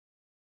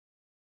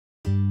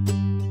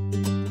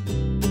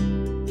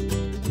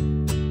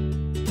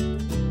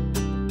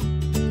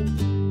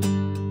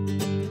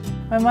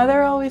My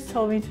mother always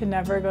told me to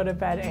never go to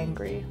bed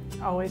angry.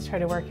 Always try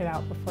to work it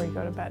out before you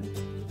go to bed.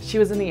 She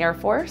was in the Air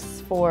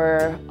Force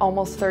for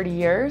almost 30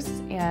 years,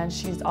 and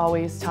she's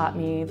always taught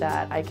me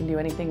that I can do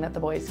anything that the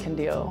boys can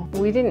do.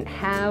 We didn't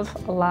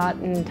have a lot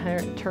in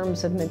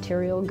terms of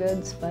material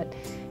goods, but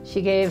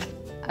she gave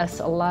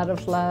us a lot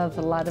of love,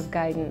 a lot of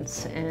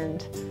guidance,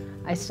 and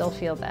I still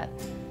feel that.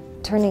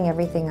 Turning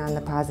everything on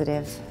the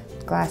positive.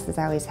 Glass is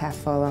always half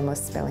full,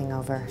 almost spilling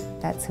over.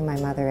 That's who my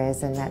mother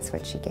is, and that's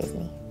what she gave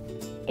me.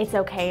 It's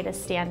okay to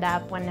stand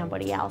up when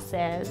nobody else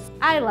is.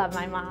 I love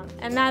my mom,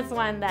 and that's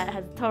one that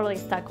has totally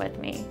stuck with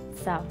me.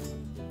 So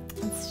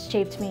it's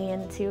shaped me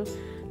into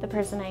the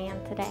person I am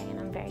today, and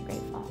I'm very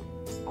grateful.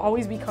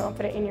 Always be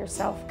confident in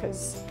yourself,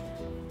 because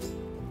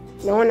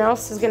no one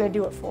else is going to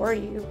do it for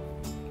you,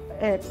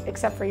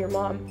 except for your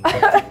mom.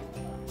 That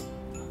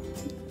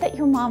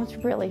your mom's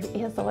really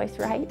is always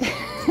right.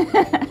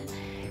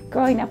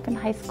 Growing up in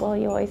high school,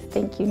 you always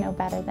think you know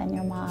better than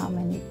your mom,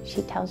 and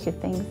she tells you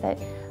things that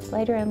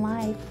later in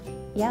life,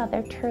 yeah,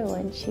 they're true,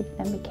 and she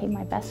then became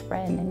my best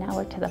friend, and now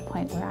we're to the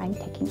point where I'm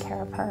taking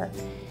care of her.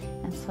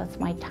 And so it's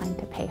my time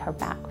to pay her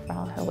back for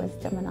all her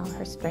wisdom and all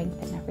her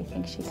strength and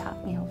everything she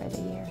taught me over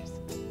the years.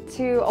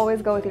 To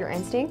always go with your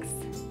instincts.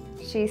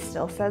 She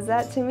still says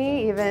that to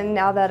me, even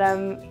now that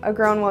I'm a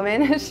grown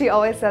woman. She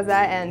always says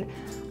that, and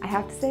I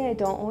have to say I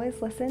don't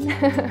always listen.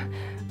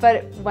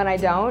 But when I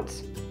don't,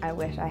 I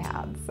wish I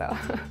had, so.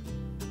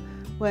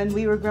 When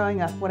we were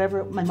growing up,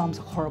 my mom's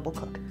a horrible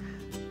cook.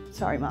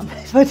 Sorry, Mom,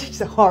 but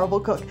she's a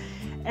horrible cook.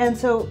 And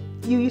so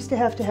you used to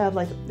have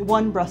like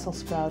one Brussels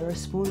sprout or a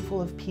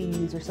spoonful of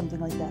peas or something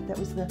like that. That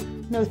was the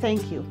no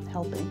thank you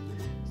helping.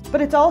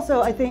 But it's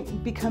also, I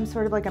think, become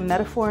sort of like a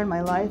metaphor in my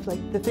life.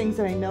 Like the things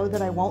that I know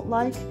that I won't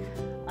like,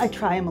 I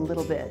try them a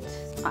little bit.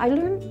 I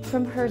learned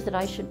from her that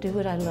I should do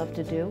what I love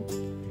to do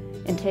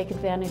and take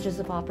advantages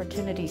of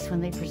opportunities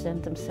when they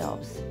present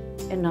themselves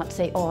and not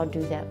say, oh, I'll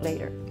do that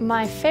later.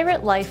 My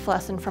favorite life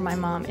lesson from my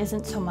mom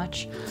isn't so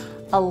much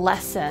a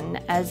lesson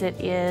as it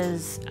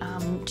is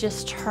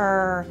just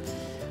her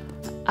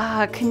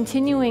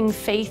continuing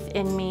faith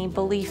in me,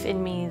 belief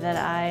in me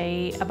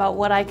about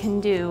what I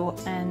can do,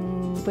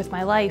 and with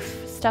my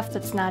life, stuff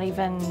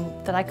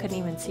that I couldn't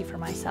even see for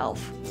myself.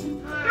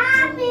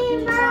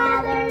 Happy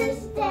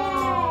Mother's Day!